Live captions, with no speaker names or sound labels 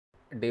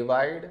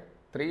divide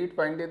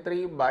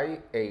 323 by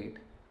 8.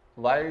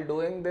 While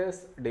doing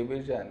this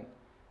division,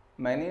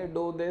 many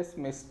do this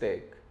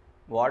mistake.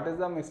 What is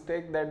the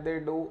mistake that they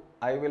do?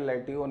 I will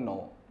let you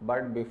know.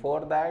 But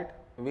before that,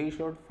 we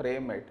should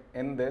frame it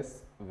in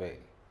this way.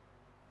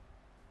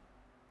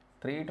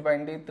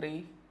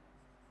 323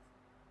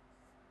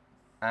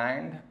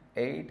 and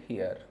 8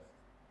 here.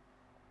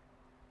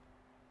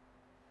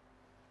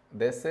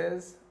 This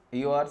is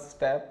your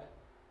step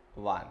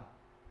 1.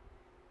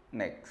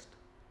 Next,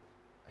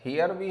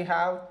 here we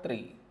have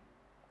 3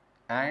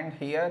 and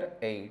here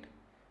 8.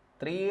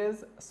 3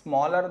 is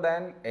smaller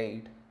than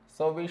 8.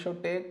 So we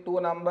should take two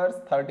numbers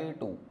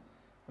 32.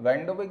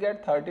 When do we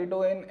get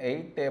 32 in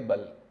 8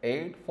 table?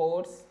 8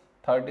 fours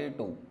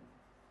 32.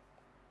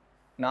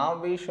 Now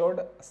we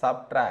should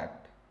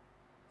subtract.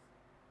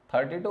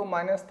 32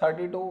 minus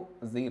 32,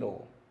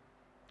 0.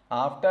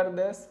 After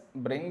this,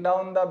 bring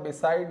down the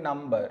beside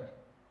number.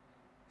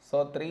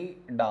 So 3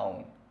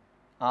 down.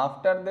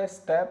 After this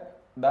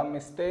step, the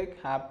mistake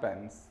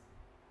happens.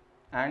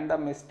 And the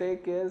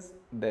mistake is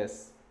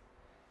this.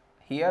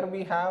 Here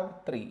we have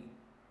 3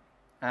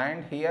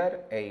 and here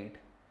 8.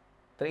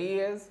 3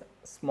 is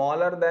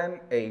smaller than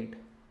 8.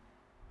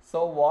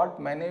 So what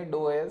many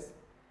do is,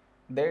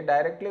 they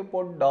directly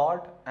put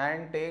dot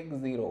and take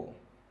 0,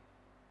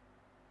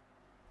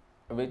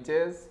 which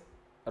is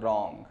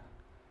wrong.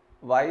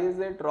 Why is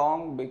it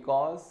wrong?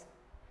 Because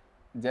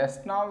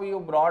just now you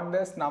brought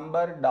this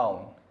number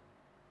down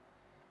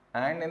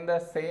and in the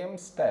same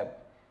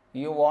step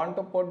you want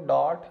to put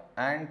dot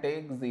and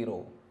take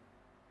 0,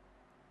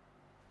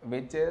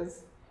 which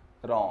is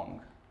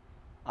wrong.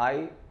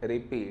 I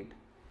repeat,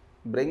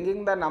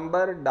 bringing the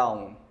number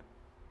down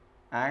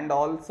and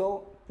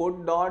also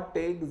put dot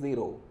take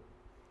 0.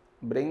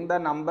 Bring the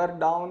number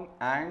down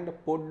and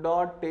put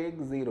dot take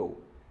 0.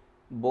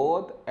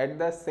 Both at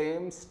the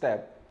same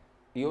step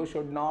you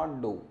should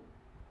not do.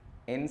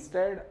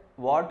 Instead,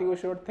 what you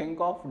should think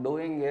of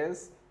doing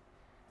is,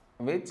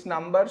 which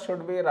number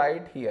should we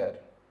write here?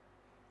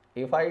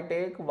 If I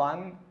take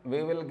 1,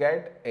 we will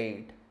get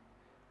 8.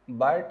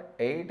 But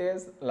 8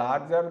 is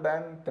larger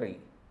than 3.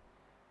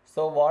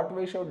 So what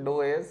we should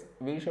do is,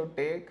 we should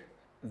take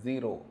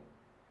 0.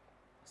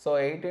 So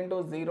 8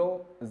 into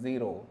 0,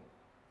 0.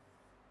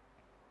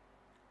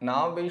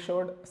 Now we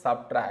should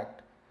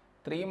subtract.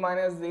 3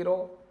 minus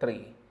 0,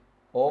 3.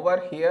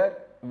 Over here,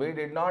 we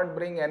did not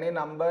bring any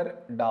number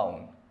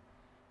down.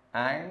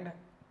 And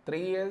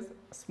 3 is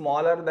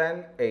smaller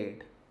than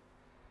 8.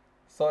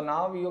 So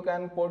now you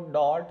can put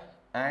dot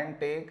and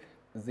take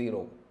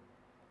 0.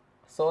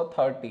 So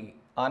 30.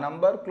 A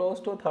number close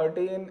to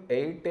 30 in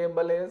 8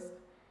 table is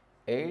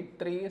 8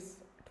 3s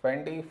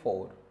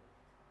 24.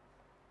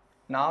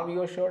 Now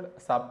you should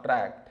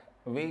subtract.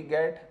 We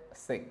get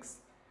 6.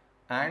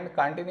 And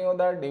continue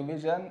the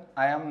division.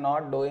 I am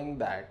not doing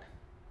that.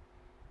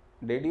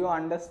 Did you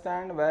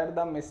understand where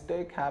the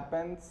mistake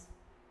happens?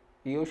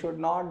 You should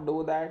not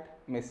do that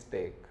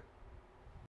mistake.